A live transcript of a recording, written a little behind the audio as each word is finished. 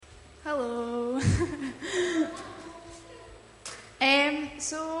Hello.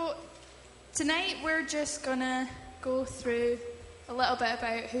 So tonight we're just gonna go through a little bit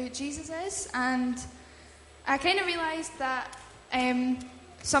about who Jesus is, and I kind of realised that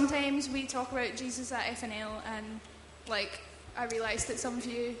sometimes we talk about Jesus at FNL, and I realised that some of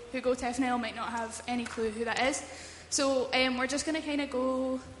you who go to FNL might not have any clue who that is. So we're just going to kind of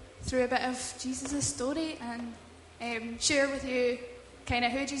go through a bit of Jesus' story and share with you kind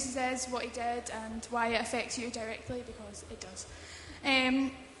of who Jesus is, what he did, and why it affects you directly, because it does.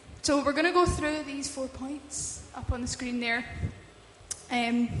 So we're going to go through these 4 points up on the screen there.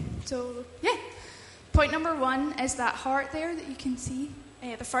 Point number 1 is that heart there that you can see.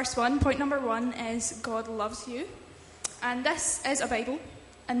 The first one, point number 1 is God loves you. And this is a Bible,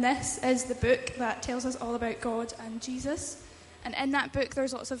 and this is the book that tells us all about God and Jesus. And in that book,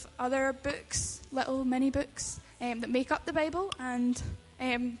 there's lots of other books, little mini books, that make up the Bible, and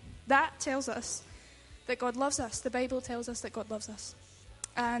that tells us that God loves us. The Bible tells us that God loves us.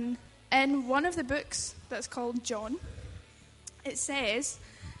 And in one of the books that's called John, it says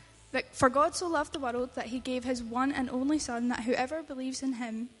that for God so loved the world that he gave his one and only Son, that whoever believes in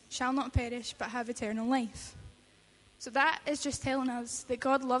him shall not perish but have eternal life. So that is just telling us that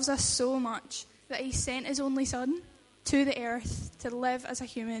God loves us so much that he sent his only Son to the earth to live as a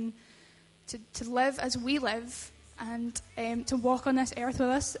human, to live as we live, and to walk on this earth with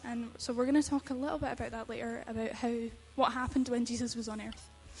us. And so we're going to talk a little bit about that later, about what happened when Jesus was on earth.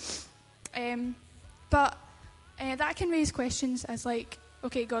 But that can raise questions as like,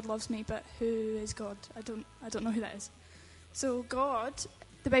 okay, God loves me, but who is God? I don't know who that is. So God,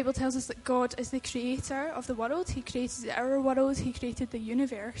 the Bible tells us that God is the creator of the world. He created our world, he created the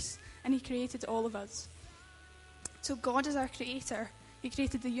universe, and he created all of us. So God is our creator. He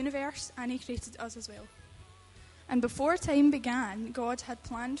created the universe, and he created us as well. And before time began, God had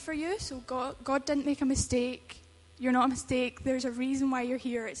planned for you. So God didn't make a mistake. You're not a mistake. There's a reason why you're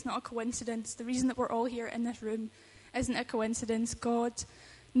here. It's not a coincidence. The reason that we're all here in this room isn't a coincidence. God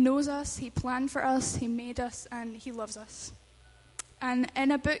knows us. He planned for us. He made us, and he loves us. And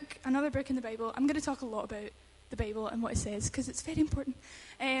in another book in the Bible, I'm going to talk a lot about the Bible and what it says, because it's very important.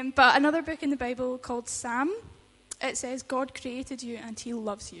 But another book in the Bible called Psalm, it says, God created you and he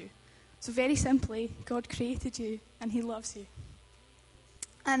loves you. So very simply, God created you and he loves you.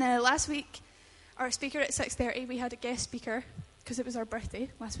 And last week, our speaker at 6:30, we had a guest speaker, because it was our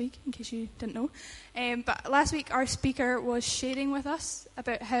birthday last week, in case you didn't know. But last week, our speaker was sharing with us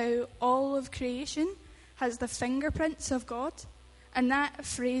about how all of creation has the fingerprints of God. And that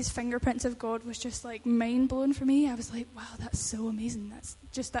phrase, fingerprints of God, was just like mind-blowing for me. I was like, wow, that's so amazing. That's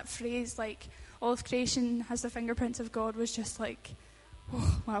just that phrase, like, all of creation has the fingerprints of God, was just like,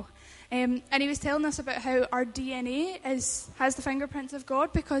 oh, wow. And he was telling us about how our DNA has the fingerprints of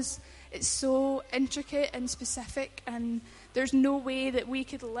God, because it's so intricate and specific, and there's no way that we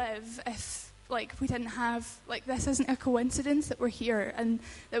could live if we didn't have, this isn't a coincidence that we're here, and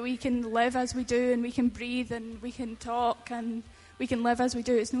that we can live as we do, and we can breathe, and we can talk, and we can live as we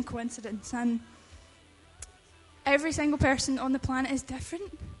do. It's no coincidence. And every single person on the planet is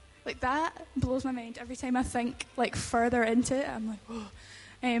different. That blows my mind every time I think further into it. I'm like, whoa.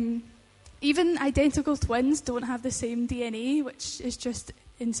 Even identical twins don't have the same DNA, which is just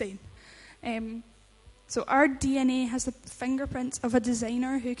insane. So our DNA has the fingerprints of a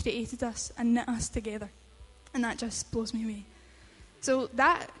designer who created us and knit us together. And that just blows me away. So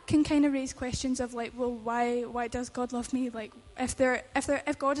that can kind of raise questions of why does God love me? If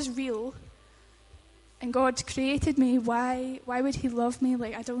God is real and God created me, why would he love me?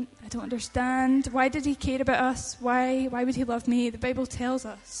 I don't understand. Why did he care about us? Why would he love me? The Bible tells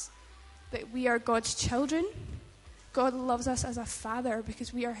us that we are God's children. God loves us as a father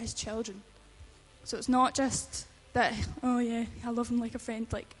because we are his children. So it's not just that, oh yeah, I love him like a friend.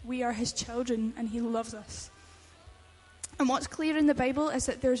 We are his children and he loves us. And what's clear in the Bible is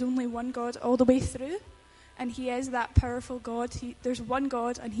that there's only one God all the way through, and he is that powerful God. There's one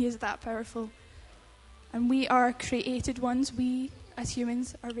God, and he is that powerful. And we are created ones. We, as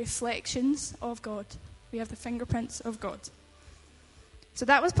humans, are reflections of God. We have the fingerprints of God. So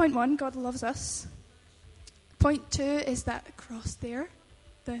that was point 1, God loves us. Point 2 is that cross there,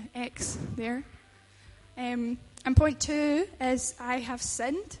 the X there. And point 2 is I have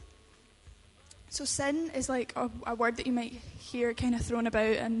sinned. So sin is a word that you might hear kind of thrown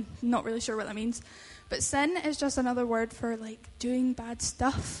about and not really sure what that means. But sin is just another word for doing bad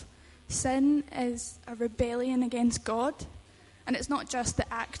stuff. Sin is a rebellion against God. And it's not just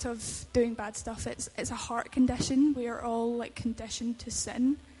the act of doing bad stuff. It's a heart condition. We are all conditioned to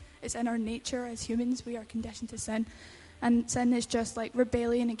sin. It's in our nature as humans. We are conditioned to sin. And sin is just like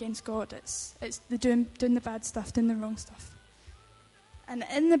rebellion against God. It's the doing the bad stuff, doing the wrong stuff. And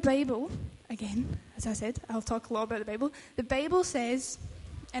in the Bible, again, as I said, I'll talk a lot about the Bible. The Bible says,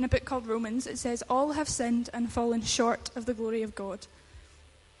 in a book called Romans, it says, all have sinned and fallen short of the glory of God.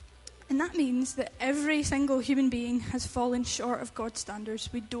 And that means that every single human being has fallen short of God's standards.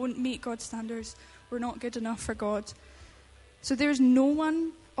 We don't meet God's standards. We're not good enough for God. So there's no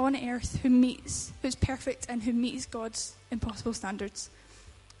one on earth who's perfect and who meets God's impossible standards.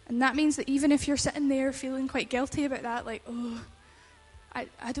 And that means that even if you're sitting there feeling quite guilty about that, like, oh,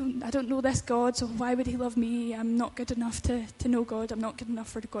 I don't know this God, so why would he love me? I'm not good enough to know God. I'm not good enough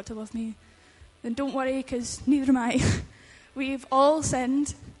for God to love me. Then don't worry, because neither am I. We've all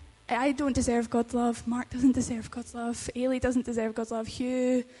sinned. I don't deserve God's love. Mark doesn't deserve God's love. Ailey doesn't deserve God's love.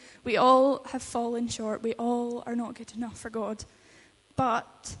 Hugh, we all have fallen short. We all are not good enough for God.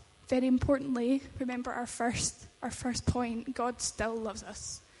 But, very importantly, remember our first point, God still loves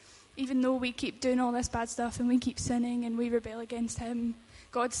us. Even though we keep doing all this bad stuff and we keep sinning and we rebel against him,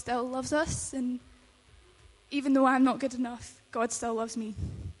 God still loves us. And even though I'm not good enough, God still loves me.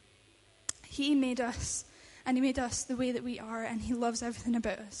 He made us, and he made us the way that we are, and he loves everything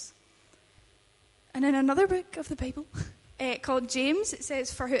about us. And in another book of the Bible, called James, it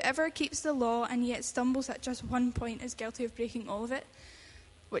says, for whoever keeps the law and yet stumbles at just one point is guilty of breaking all of it,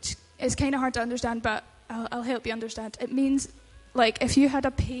 which is kind of hard to understand, but I'll help you understand. It means, like, if you had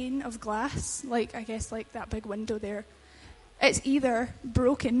a pane of glass, like, I guess, like that big window there, it's either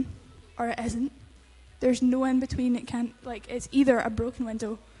broken or it isn't. There's no in between. It can't, like, it's either a broken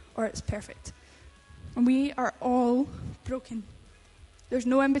window or it's perfect. And we are all broken. There's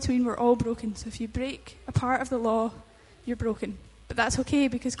no in between. We're all broken. So if you break a part of the law, you're broken. But that's okay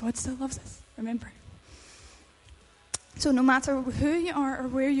because God still loves us, remember. So no matter who you are or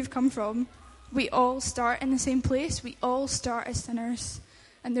where you've come from, we all start in the same place. We all start as sinners.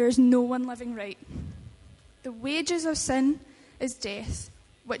 And there is no one living right. The wages of sin is death,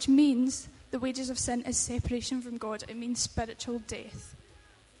 which means the wages of sin is separation from God. It means spiritual death.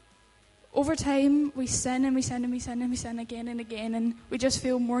 Over time, we sin and we sin and we sin and we sin again and again, and we just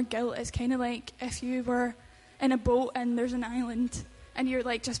feel more guilt. It's kind of like if you were in a boat and there's an island and you're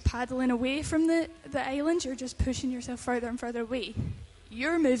like just paddling away from the island, you're just pushing yourself further and further away.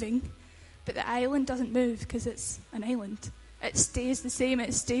 You're moving, but the island doesn't move because it's an island. It stays the same,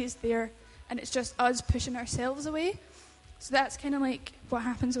 it stays there, and it's just us pushing ourselves away. So that's kind of like what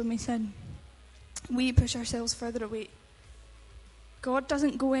happens when we sin. We push ourselves further away. God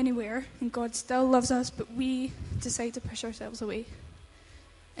doesn't go anywhere, and God still loves us, but we decide to push ourselves away.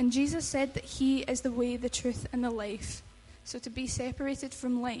 And Jesus said that he is the way, the truth, and the life. So to be separated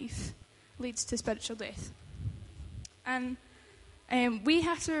from life leads to spiritual death. And we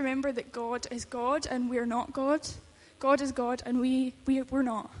have to remember that God is God, and we're not God. God is God, and we're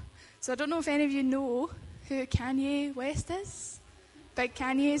not. So I don't know if any of you know who Kanye West is. Big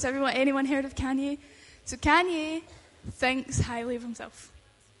Kanye. Has anyone heard of Kanye? So Kanye thinks highly of himself.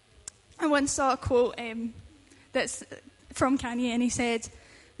 I once saw a quote that's from Kanye, and he said,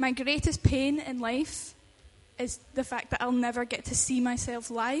 "My greatest pain in life is the fact that I'll never get to see myself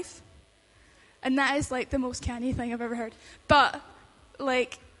live." And that is like the most Kanye thing I've ever heard. But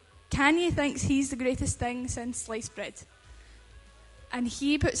like, Kanye thinks he's the greatest thing since sliced bread. And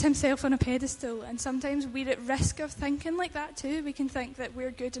he puts himself on a pedestal, and sometimes we're at risk of thinking like that too. We can think that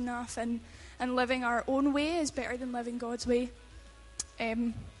we're good enough and living our own way is better than living God's way.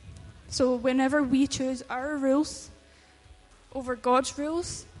 So whenever we choose our rules over God's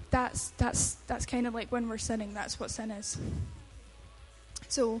rules, that's kind of like when we're sinning. That's what sin is.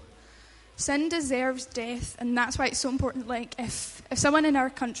 So sin deserves death, and that's why it's so important. Like if someone in our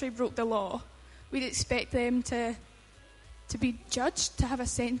country broke the law, we'd expect them to be judged, to have a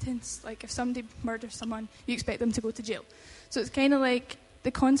sentence. Like if somebody murders someone, you expect them to go to jail. So it's kind of like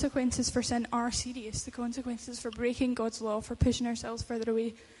the consequences for sin are serious. The consequences for breaking God's law, for pushing ourselves further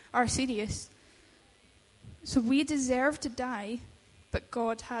away, are serious. So we deserve to die, but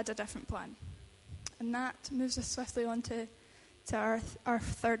God had a different plan. And that moves us swiftly on to our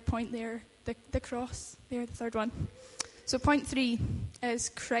third point there, the cross there, the third one. So point 3 is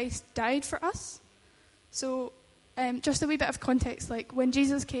Christ died for us. So just a wee bit of context, like when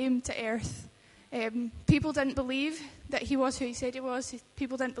Jesus came to earth, people didn't believe that he was who he said he was.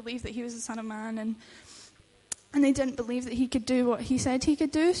 People didn't believe that he was the Son of Man, and they didn't believe that he could do what he said he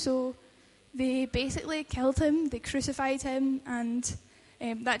could do. So they basically killed him, they crucified him, and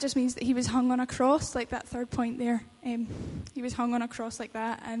that just means that he was hung on a cross, like that third point there. He was hung on a cross like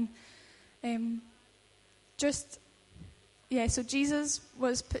that, and just So Jesus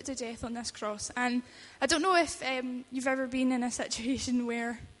was put to death on this cross. And I don't know if you've ever been in a situation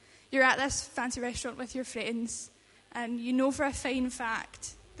where you're at this fancy restaurant with your friends and you know for a fine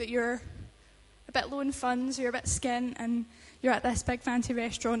fact that you're a bit low in funds, or you're a bit skint, and you're at this big fancy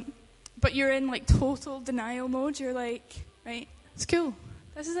restaurant, but you're in like total denial mode. You're like, right, it's cool.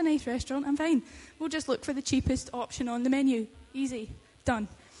 This is a nice restaurant. I'm fine. We'll just look for the cheapest option on the menu. Easy. Done.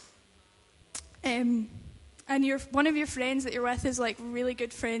 And one of your friends that you're with is like really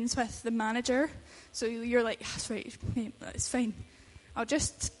good friends with the manager. So you're like, that's right, mate, it's fine. I'll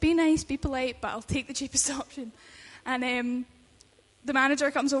just be nice, be polite, but I'll take the cheapest option. And the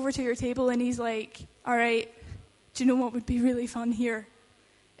manager comes over to your table and he's like, all right, do you know what would be really fun here?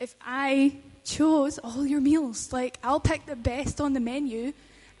 If I chose all your meals, like I'll pick the best on the menu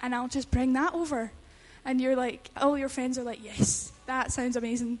and I'll just bring that over. And you're like, all your friends are like, yes, that sounds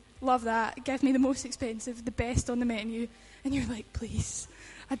amazing. Love that. Give me the most expensive, the best on the menu. And you're like, please,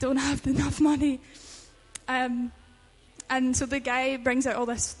 I don't have enough money. And so the guy brings out all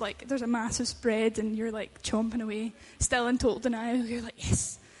this, like, there's a massive spread, and you're, like, chomping away, still in total denial. You're like,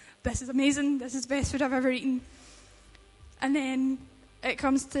 yes, this is amazing. This is the best food I've ever eaten. And then it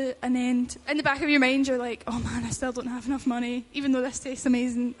comes to an end. In the back of your mind, you're like, oh, man, I still don't have enough money. Even though this tastes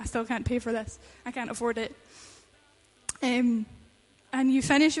amazing, I still can't pay for this. I can't afford it. And you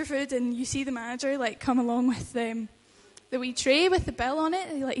finish your food, and you see the manager, like, come along with the wee tray with the bill on it.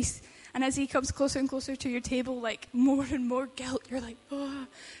 And as he comes closer and closer to your table, like, more and more guilt. You're like, oh,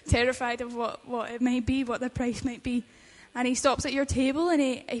 terrified of what it might be, what the price might be. And he stops at your table, and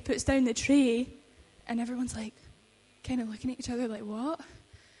he puts down the tray, and everyone's, like, kind of looking at each other like, what?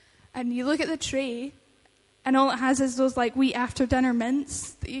 And you look at the tray, and all it has is those, like, wee after-dinner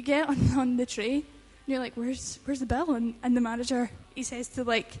mints that you get on the tray. And you're like, where's the bill? And the manager, he says to,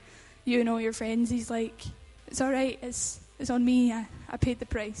 like, you and all your friends, he's like, it's all right, it's on me. I paid the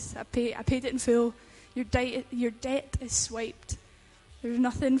price. I paid it in full. Your debt is swiped. There's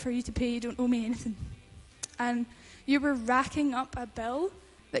nothing for you to pay. You don't owe me anything. And you were racking up a bill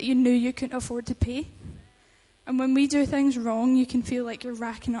that you knew you couldn't afford to pay. And when we do things wrong, you can feel like you're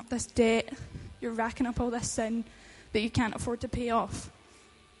racking up this debt. You're racking up all this sin that you can't afford to pay off.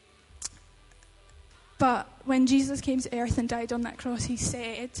 But when Jesus came to earth and died on that cross, he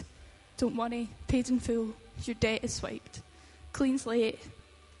said, don't worry, paid in full. Your debt is swiped. Clean slate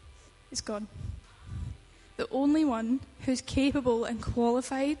is gone. The only one who's capable and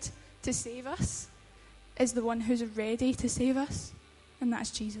qualified to save us is the one who's ready to save us, and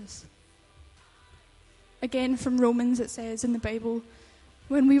that's Jesus. Again, from Romans, it says in the Bible,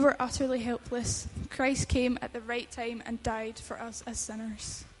 when we were utterly helpless, Christ came at the right time and died for us as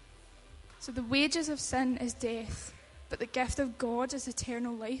sinners. So the wages of sin is death, but the gift of God is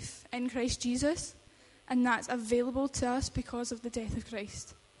eternal life in Christ Jesus. And that's available to us because of the death of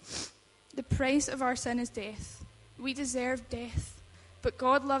Christ. The price of our sin is death. We deserve death. But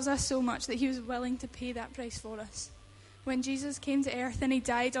God loves us so much that he was willing to pay that price for us. When Jesus came to earth and he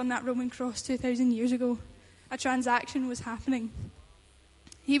died on that Roman cross 2,000 years ago, a transaction was happening.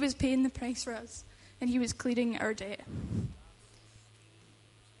 He was paying the price for us, and he was clearing our debt.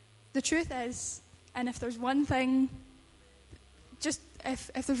 The truth is, and if there's one thing,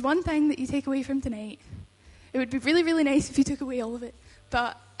 if there's one thing that you take away from tonight, it would be really, really nice if you took away all of it.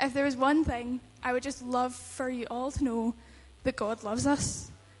 But if there was one thing, I would just love for you all to know that God loves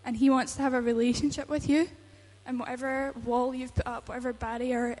us, and he wants to have a relationship with you. And whatever wall you've put up, whatever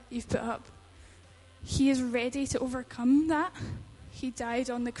barrier you've put up, he is ready to overcome that. He died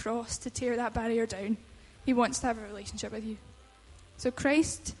on the cross to tear that barrier down. He wants to have a relationship with you. So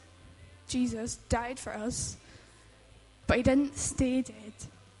Christ, Jesus, died for us, but he didn't stay dead.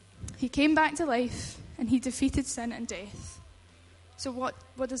 He came back to life, and he defeated sin and death. So what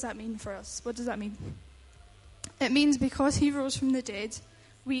does that mean for us? What does that mean? It means because he rose from the dead,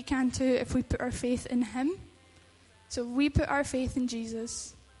 we can too if we put our faith in him. So if we put our faith in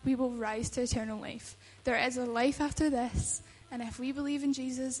Jesus, we will rise to eternal life. There is a life after this, and if we believe in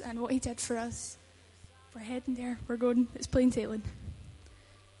Jesus and what he did for us, we're heading there. We're going. It's plain sailing.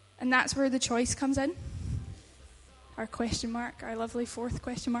 And that's where the choice comes in. Our question mark, our lovely fourth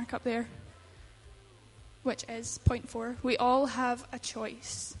question mark up there, which is point 4. We all have a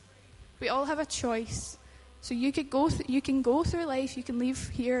choice. We all have a choice. So you can go through life, you can leave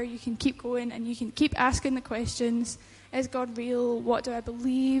here, you can keep going, and you can keep asking the questions. Is God real? What do I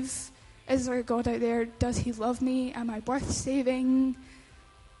believe? Is there a God out there? Does he love me? Am I worth saving?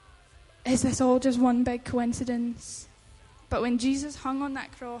 Is this all just one big coincidence? But when Jesus hung on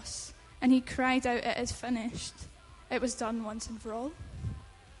that cross and he cried out, it is finished, it was done once and for all.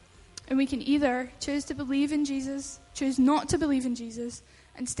 And we can either choose to believe in Jesus, choose not to believe in Jesus,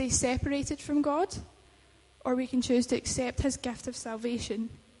 and stay separated from God, or we can choose to accept his gift of salvation.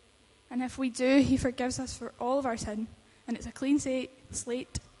 And if we do, he forgives us for all of our sin, and it's a clean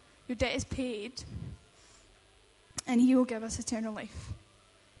slate. Your debt is paid, and he will give us eternal life.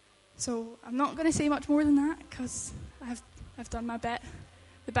 So I'm not going to say much more than that, because I've done my bit.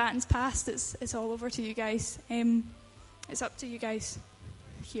 The baton's passed. It's all over to you guys. It's up to you guys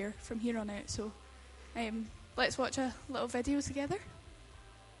here from here on out. So let's watch a little video together.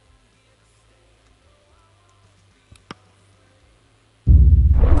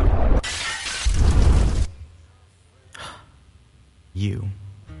 You.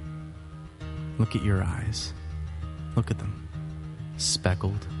 Look at your eyes. Look at them.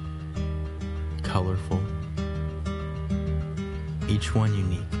 Speckled. Colorful. Each one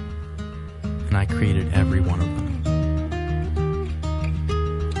unique. And I created every one of them.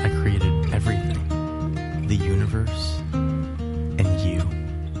 I created everything. The universe. And you.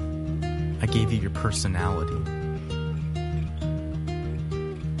 I gave you your personality.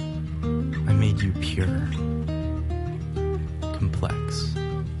 I made you pure. Complex.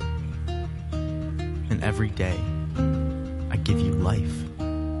 And every day, I give you life.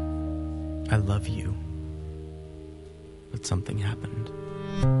 I love you. But something happened.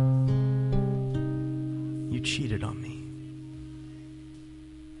 You cheated on me.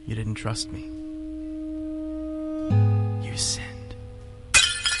 You didn't trust me. You sinned.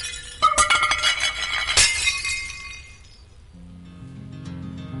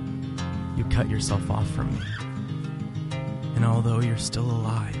 You cut yourself off from me. And although you're still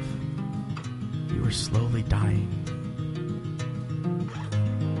alive, you were slowly dying.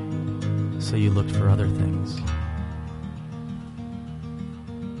 So you looked for other things.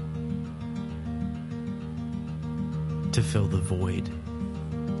 To fill the void.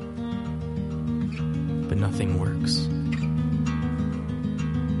 But nothing works.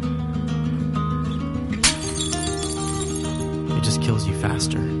 It just kills you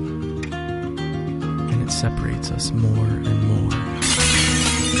faster. And it separates us more and more.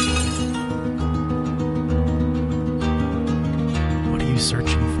 What are you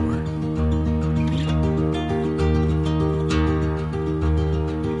searching for?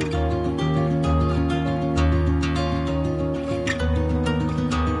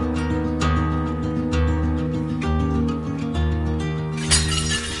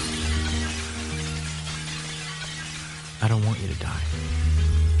 I don't want you to die.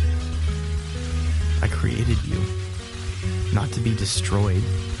 I created you, not to be destroyed,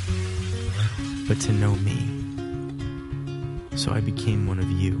 but to know me. So I became one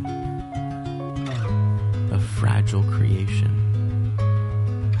of you, a fragile creation.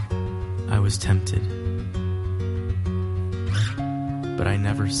 I was tempted, but I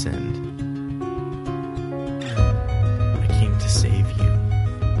never sinned. I came to save you.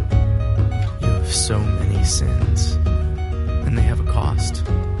 You have so many sins. And they have a cost.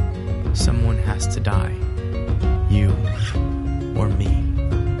 Someone has to die. You or me.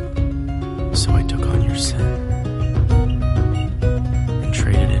 So I took on your sin and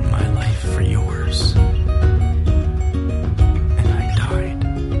traded in my life for yours. And I died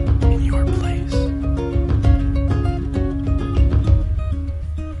in your place.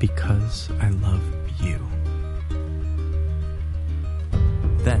 Because I love you.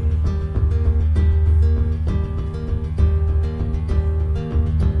 Then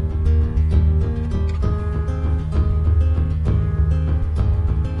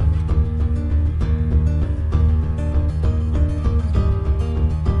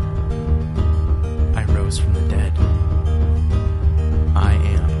from the dead. I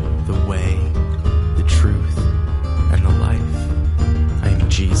am the way, the truth, and the life. I am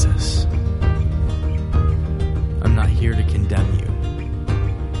Jesus. I'm not here to condemn you.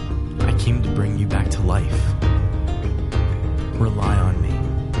 I came to bring you back to life. Rely on me.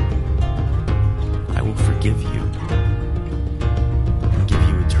 I will forgive you and give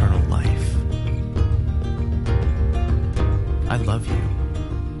you eternal life. I love you.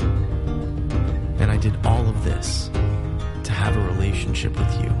 And I did all of this to have a relationship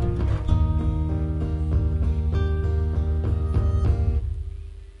with you.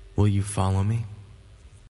 Will you follow me?